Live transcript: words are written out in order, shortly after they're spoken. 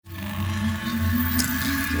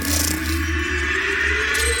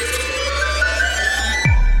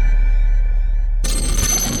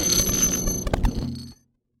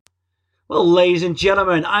Well, ladies and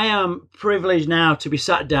gentlemen, I am privileged now to be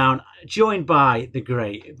sat down, joined by the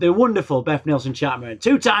great, the wonderful Beth Nielsen Chapman,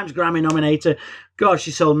 2 times Grammy nominator. God, she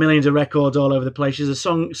sold millions of records all over the place. She's a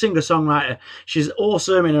singer-songwriter. She's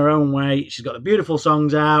awesome in her own way. She's got the beautiful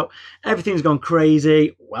songs out. Everything's gone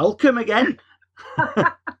crazy. Welcome again.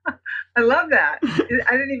 I love that.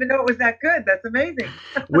 I didn't even know it was that good. That's amazing.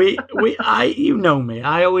 You know me.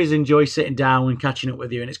 I always enjoy sitting down and catching up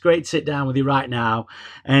with you, and it's great to sit down with you right now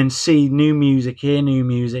and see new music, hear new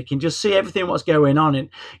music, and just see everything what's going on. And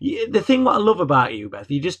the thing what I love about you,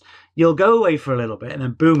 Beth, you'll go away for a little bit, and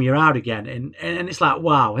then boom, you're out again, and it's like,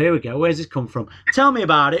 wow, here we go. Where's this come from? Tell me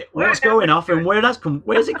about it. What's going off, and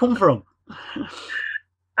where's it come from?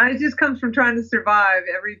 It just comes from trying to survive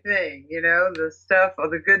everything, the stuff,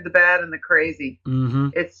 the good, the bad, and the crazy. Mm-hmm.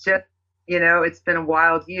 It's just, it's been a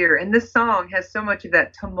wild year. And this song has so much of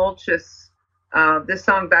that tumultuous, this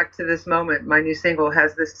song, Back to This Moment, my new single,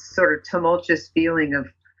 has this sort of tumultuous feeling of,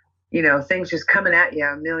 things just coming at you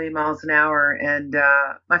a million miles an hour. And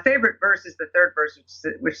my favorite verse is the third verse,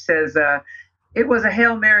 which says, it was a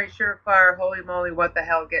Hail Mary, surefire, holy moly, what the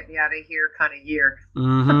hell, get me out of here kind of year.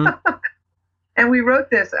 Mm-hmm. And I wrote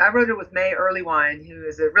it with May Earlywine, who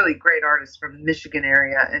is a really great artist from the Michigan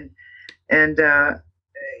area. And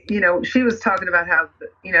she was talking about how,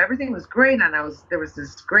 everything was great. And there was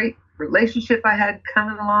this great relationship I had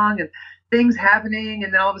coming along and things happening.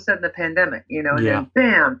 And then all of a sudden the pandemic, and then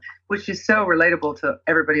bam, which is so relatable to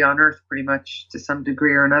everybody on earth pretty much to some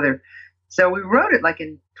degree or another. So we wrote it like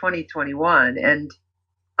in 2021, and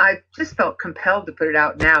I just felt compelled to put it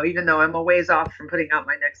out now, even though I'm a ways off from putting out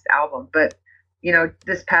my next album. But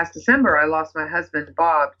this past December, I lost my husband,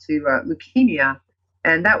 Bob, to leukemia.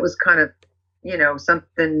 And that was kind of,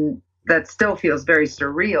 something that still feels very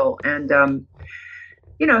surreal. And,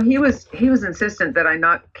 he was insistent that I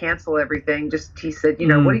not cancel everything. He said, what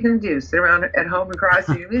are you going to do? Sit around at home and cry?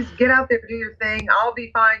 So just get out there, do your thing. I'll be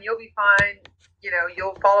fine. You'll be fine.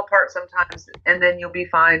 You'll fall apart sometimes and then you'll be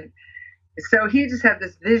fine. So he just had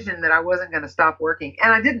this vision that I wasn't going to stop working.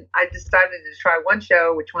 And I didn't. I decided to try one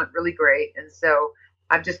show, which went really great. And so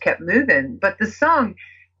I've just kept moving. But the song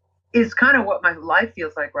is kind of what my life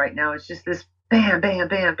feels like right now. It's just this bam, bam,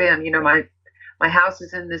 bam, bam. My house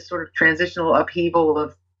is in this sort of transitional upheaval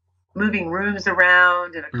of moving rooms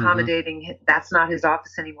around and accommodating. Mm-hmm. That's not his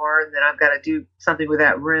office anymore. And then I've got to do something with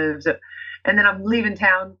that room. So, and then I'm leaving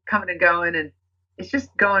town, coming and going. And it's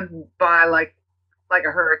just going by like a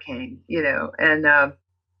hurricane, and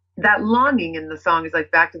that longing in the song is like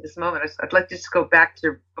back to this moment. I'd like to just go back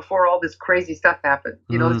to before all this crazy stuff happened.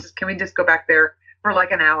 Can we just go back there for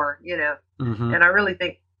like an hour, Mm-hmm. And I really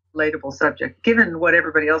think relatable subject, given what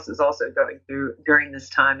everybody else is also going through during this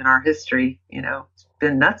time in our history, it's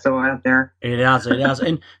been nuts out there. It has.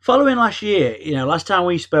 And following last year, last time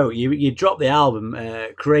we spoke, you dropped the album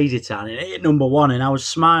Crazy Town, and it hit #1, and I was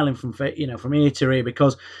smiling from ear to ear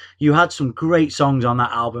because you had some great songs on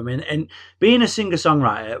that album. And being a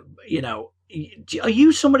singer-songwriter, are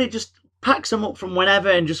you somebody just packs them up from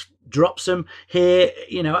whenever and just drops them here?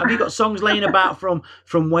 Have you got songs laying about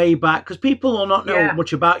from way back? Because people will not know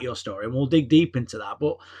much about your story, and we'll dig deep into that.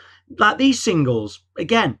 But like these singles,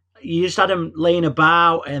 again, you just had them laying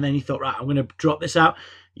about, and then you thought, right, I'm going to drop this out.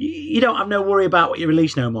 You don't have no worry about what you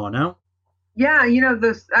release no more, no? Yeah,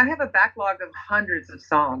 I have a backlog of hundreds of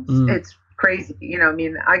songs. It's crazy.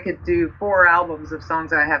 I could do 4 albums of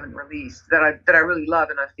songs I haven't released that I really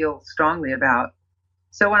love and I feel strongly about.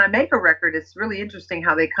 So when I make a record, it's really interesting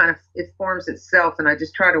how it forms itself, and I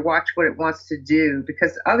just try to watch what it wants to do,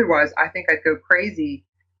 because otherwise I think I'd go crazy,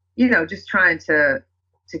 just trying to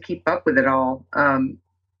keep up with it all.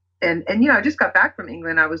 And I just got back from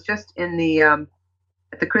England. I was just in the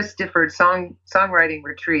at the Chris Difford songwriting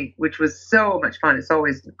retreat, which was so much fun. It's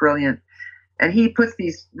always brilliant. And he puts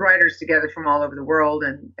these writers together from all over the world,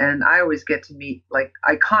 and I always get to meet like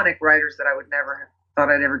iconic writers that I would never have thought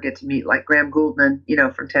I'd ever get to meet, like Graham Gouldman,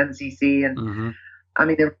 from 10cc. And mm-hmm. I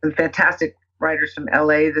mean, there were some fantastic writers from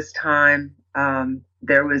LA this time.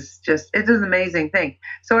 It was an amazing thing.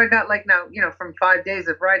 So I got now, from 5 days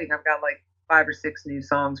of writing, I've got like 5 or 6 new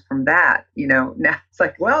songs from that, now it's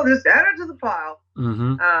like, well, just add it to the pile.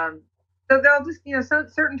 Mm-hmm. So they'll just,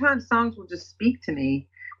 certain times songs will just speak to me,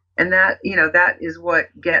 and that, that is what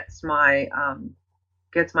gets my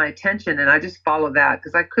attention. And I just follow that,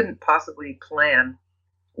 because I couldn't possibly plan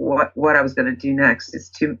what I was going to do next.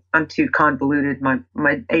 I'm too convoluted. My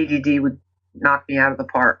ADD would knock me out of the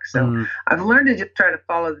park. So I've learned to just try to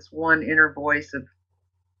follow this one inner voice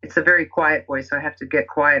it's a very quiet voice, so I have to get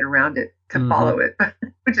quiet around it to follow it,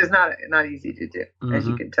 which is not easy to do, as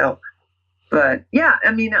you can tell. But yeah,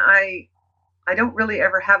 I mean, I I don't really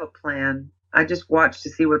ever have a plan. I just watch to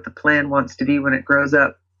see what the plan wants to be when it grows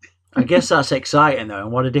up. I guess that's exciting though,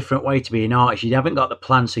 and what a different way to be an artist. You haven't got the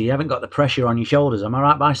plan, so you haven't got the pressure on your shoulders. Am I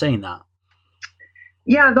right by saying that?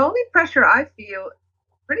 Yeah, the only pressure I feel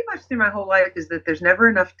pretty much through my whole life is that there's never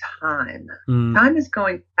enough time. Time is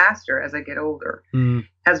going faster as I get older,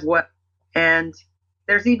 as what, and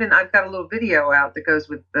there's even, I've got a little video out that goes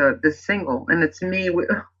with this single, and it's me.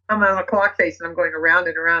 I'm on a clock face, and I'm going around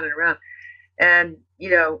and around and around. And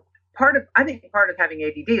I think part of having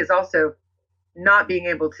ADD is also not being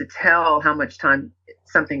able to tell how much time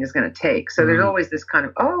something is going to take. So there's always this kind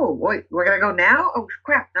of, oh, wait, we're going to go now? Oh,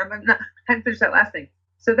 crap. I haven't finished that last thing.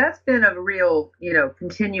 So that's been a real,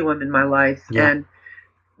 continuum in my life. Yeah. And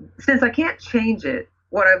since I can't change it,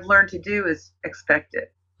 what I've learned to do is expect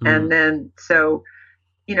it. And then, so,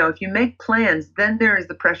 if you make plans, then there is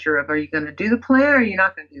the pressure of, are you going to do the plan or are you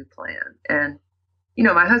not going to do the plan? And,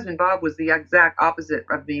 my husband, Bob, was the exact opposite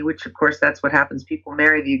of me, which, of course, that's what happens. People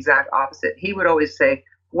marry the exact opposite. He would always say,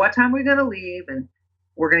 what time are we going to leave? And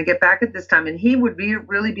we're going to get back at this time. And he would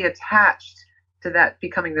really be attached to that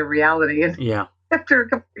becoming the reality. And after a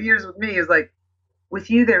couple of years with me, is like, with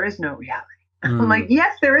you, there is no reality. I'm like,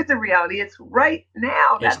 yes, there is a reality. It's right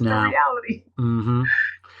now. That's the reality. Mm-hmm.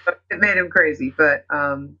 It made him crazy, but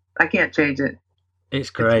I can't change it. It's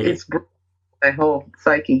great. It's my whole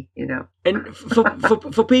psyche, And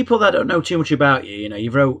for people that don't know too much about you,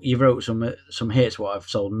 you've wrote some hits, what have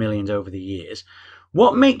sold millions over the years.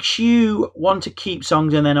 What makes you want to keep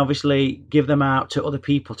songs and then obviously give them out to other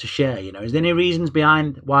people to share? Is there any reasons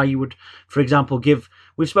behind why you would, for example,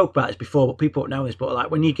 we've spoke about this before, but people don't know this, but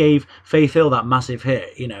like when you gave Faith Hill that massive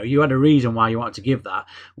hit, you had a reason why you wanted to give that.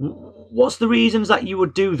 What's the reasons that you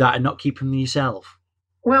would do that and not keep them yourself?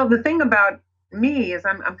 Well, the thing about me is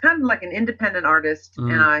I'm kind of like an independent artist,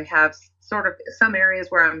 and I have sort of some areas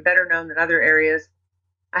where I'm better known than other areas.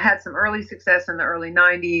 I had some early success in the early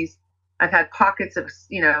 90s. I've had pockets of,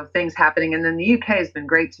 things happening. And then the UK has been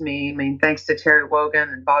great to me. I mean, thanks to Terry Wogan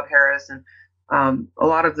and Bob Harris and a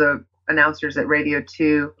lot of the announcers at Radio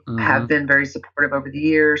 2 have been very supportive over the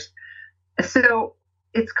years. So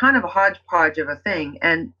it's kind of a hodgepodge of a thing.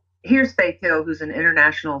 And here's Faith Hill, who's an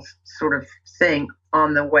international sort of thing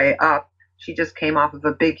on the way up. She just came off of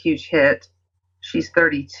a big, huge hit. She's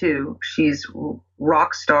 32. She's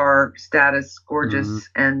rock star status, gorgeous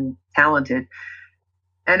and talented.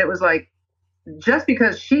 And it was like, just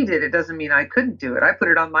because she did it doesn't mean I couldn't do it. I put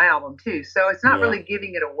it on my album too. So it's not really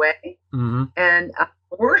giving it away. And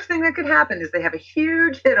the worst thing that could happen is they have a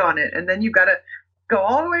huge hit on it. And then you've got to go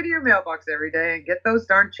all the way to your mailbox every day and get those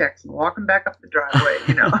darn checks and walk them back up the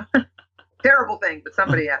driveway, Terrible thing, but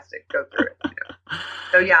somebody has to go through it.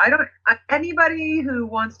 So yeah, anybody who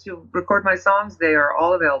wants to record my songs, they are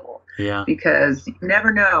all available. Yeah. Because you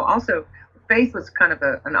never know. Also, Faith was kind of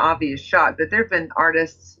an obvious shot, but there've been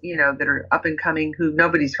artists, that are up and coming who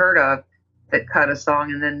nobody's heard of that cut a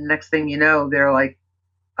song, and then next thing you know, they're like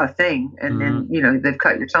a thing, and then they've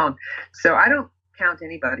cut your song. So I don't count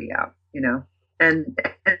anybody out, And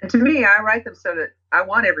to me, I write them so that I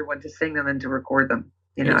want everyone to sing them and to record them.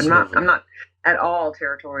 I'm not at all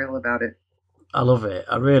territorial about it. I love it.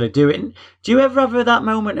 I really do. And do you ever have that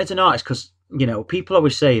moment as an artist? Because, people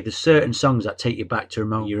always say there's certain songs that take you back to a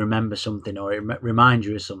moment you remember something or it reminds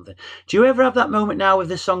you of something. Do you ever have that moment now with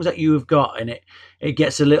the songs that you have got and it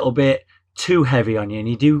gets a little bit too heavy on you and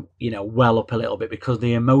you do, well up a little bit because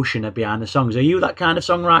the emotion are behind the songs? Are you that kind of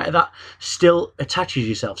songwriter that still attaches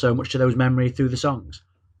yourself so much to those memories through the songs?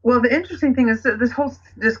 Well, the interesting thing is that this whole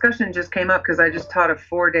discussion just came up because I just taught a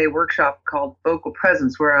 4-day workshop called Vocal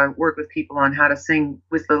Presence, where I work with people on how to sing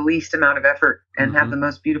with the least amount of effort and have the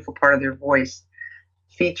most beautiful part of their voice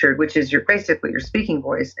featured, which is basically your speaking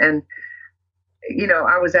voice. And,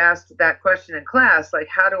 I was asked that question in class, like,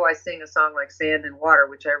 how do I sing a song like Sand and Water,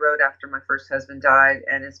 which I wrote after my first husband died,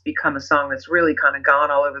 and it's become a song that's really kind of gone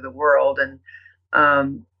all over the world.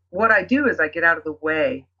 And what I do is I get out of the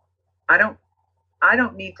way. I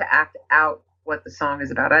don't need to act out what the song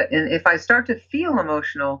is about. And if I start to feel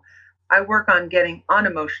emotional, I work on getting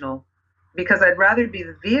unemotional because I'd rather be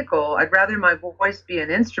the vehicle. I'd rather my voice be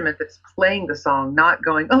an instrument that's playing the song, not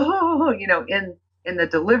going, in the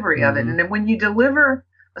delivery of it. And then when you deliver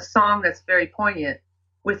a song that's very poignant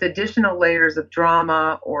with additional layers of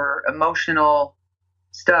drama or emotional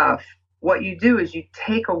stuff, what you do is you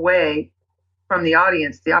take away from the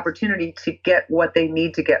audience the opportunity to get what they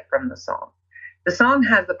need to get from the song. The song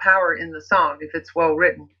has the power in the song if it's well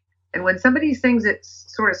written. And when somebody sings it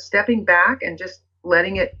sort of stepping back and just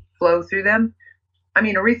letting it flow through them, I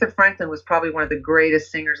mean, Aretha Franklin was probably one of the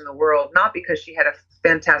greatest singers in the world, not because she had a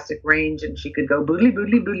fantastic range and she could go boodly,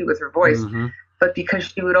 boodly, boodly with her voice, Mm-hmm. but because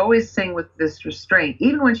she would always sing with this restraint.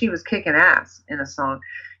 Even when she was kicking ass in a song,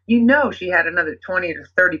 you know she had another 20 to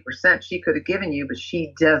 30% she could have given you, but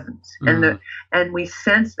she doesn't. And we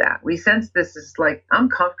sense that. We sense this is like, I'm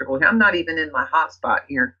comfortable here. I'm not even in my hot spot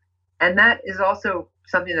here. And that is also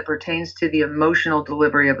something that pertains to the emotional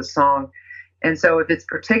delivery of a song. And so if it's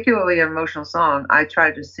particularly an emotional song, I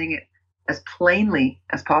try to sing it as plainly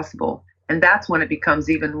as possible. And that's when it becomes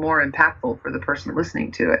even more impactful for the person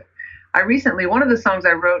listening to it. One of the songs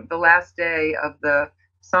I wrote the last day of the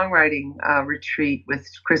songwriting retreat with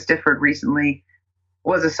Chris Difford recently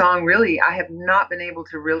was a song really, I have not been able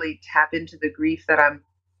to really tap into the grief that I'm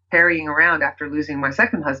carrying around after losing my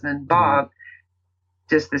second husband, Bob,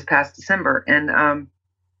 just this past December. And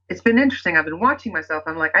it's been interesting. I've been watching myself.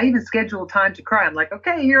 I'm like, I even scheduled time to cry. I'm like,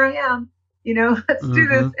 okay, here I am. Let's do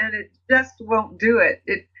this. And it just won't do it.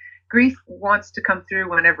 Grief wants to come through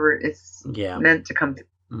whenever it's meant to come through.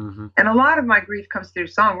 And a lot of my grief comes through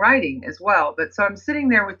songwriting as well. But so I'm sitting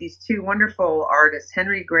there with these two wonderful artists,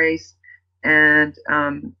 Henry Grace and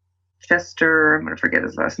Chester. I'm going to forget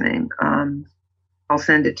his last name. I'll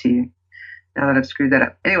send it to you now that I've screwed that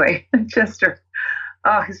up. Anyway, Chester.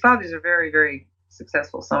 His father's a very, very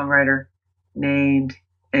successful songwriter named,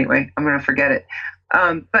 anyway, I'm going to forget it.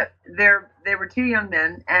 But they were two young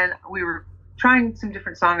men, and we were trying some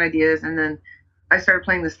different song ideas, and then I started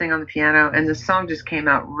playing this thing on the piano, and the song just came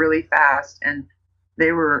out really fast, and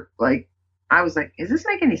they were like, I was like, does this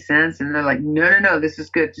make any sense? And they're like, no, this is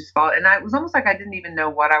good, just follow. And it was almost like I didn't even know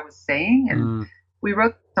what I was saying, and we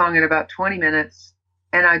wrote the song in about 20 minutes,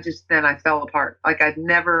 and then I fell apart. Like I'd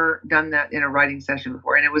never done that in a writing session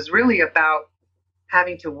before, and it was really about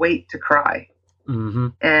having to wait to cry.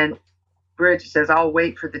 And Bridge says, I'll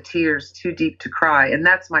wait for the tears too deep to cry. And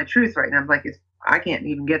that's my truth right now. I'm like, I can't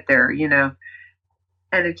even get there, And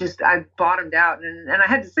I bottomed out, and I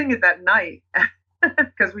had to sing it that night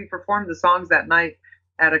because we performed the songs that night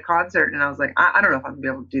at a concert. And I was like, I don't know if I'm gonna be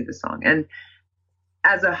able to do this song. And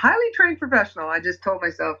as a highly trained professional, I just told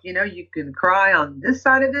myself, you can cry on this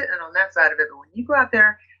side of it and on that side of it. But when you go out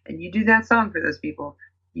there and you do that song for those people,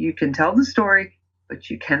 you can tell the story, but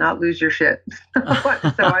you cannot lose your shit. So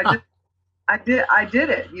I did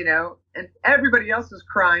it, and everybody else was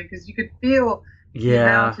crying because you could feel the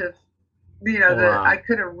amount of, I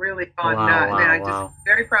could have really gone nuts. I just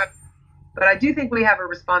very proud. But I do think we have a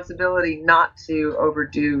responsibility not to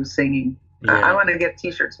overdo singing. I want to get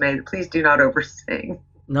T-shirts made. Please do not oversing.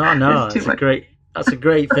 No, that's a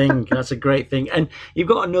great thing. That's a great thing. And you've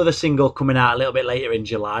got another single coming out a little bit later in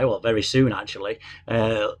July. Well, very soon actually.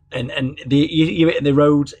 And you're hitting the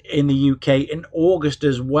roads in the UK in August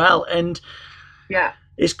as well. And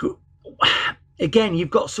it's good. Again, you've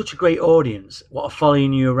got such a great audience what are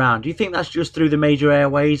following you around. Do you think that's just through the major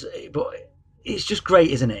airways? But it's just great,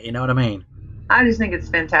 isn't it? You know what I mean? I just think it's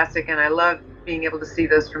fantastic, and I love being able to see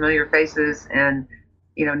those familiar faces. And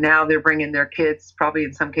now they're bringing their kids, probably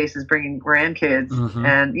in some cases bringing grandkids.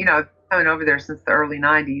 And I've been coming over there since the early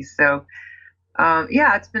 '90s. So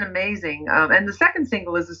it's been amazing. And the second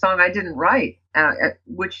single is a song I didn't write,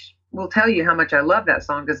 which will tell you how much I love that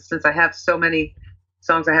song, because since I have so many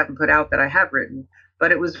songs I haven't put out that I have written.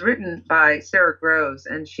 But it was written by Sarah Groves,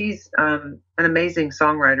 and she's an amazing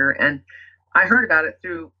songwriter. And I heard about it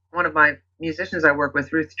through one of my musicians I work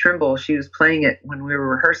with, Ruth Trimble. She was playing it when we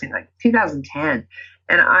were rehearsing, like 2010.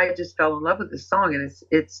 And I just fell in love with this song. And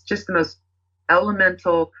it's just the most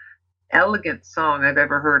elemental, elegant song I've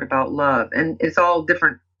ever heard about love. And it's all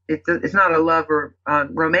different. It's not a love or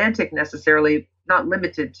romantic necessarily, not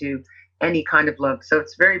limited to any kind of love. So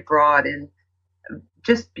it's very broad and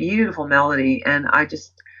just beautiful melody. And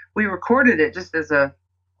we recorded it just because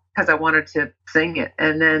I wanted to sing it.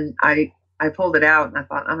 And then I pulled it out and I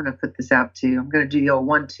thought, I'm going to put this out too. I'm going to do the old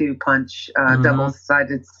 1-2 punch,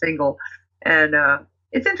 double-sided single. And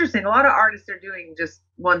it's interesting. A lot of artists are doing just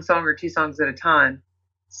one song or two songs at a time.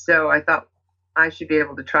 So I thought I should be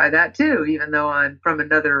able to try that too, even though I'm from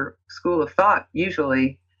another school of thought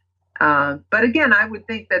usually. But again, I would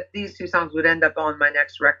think that these two songs would end up on my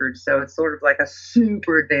next record. So it's sort of like a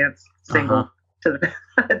super advanced single to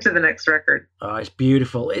the next record. Oh, it's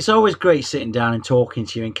beautiful. It's always great sitting down and talking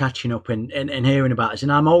to you and catching up and hearing about this.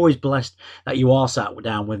 And I'm always blessed that you are sat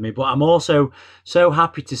down with me. But I'm also so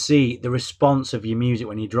happy to see the response of your music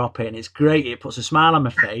when you drop it. And it's great. It puts a smile on my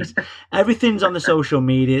face. Everything's on the social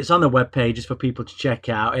media. It's on the web pages for people to check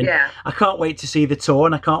out. And I can't wait to see the tour,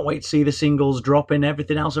 and I can't wait to see the singles drop and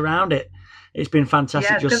everything else around it. It's been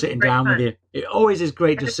fantastic just sitting down with you. It always is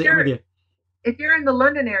great just sitting with you. if you're in the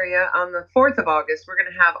London area on the 4th of August, we're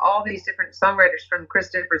going to have all these different songwriters from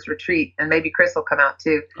Christopher's retreat, and maybe Chris will come out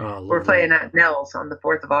too. Oh, We're playing at Nell's on the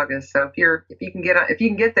 4th of August. So if you can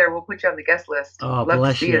get there, we'll put you on the guest list. Oh,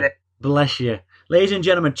 love to see you there. Bless you. Ladies and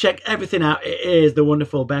gentlemen, check everything out. It is the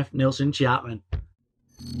wonderful Beth Nielsen Chapman.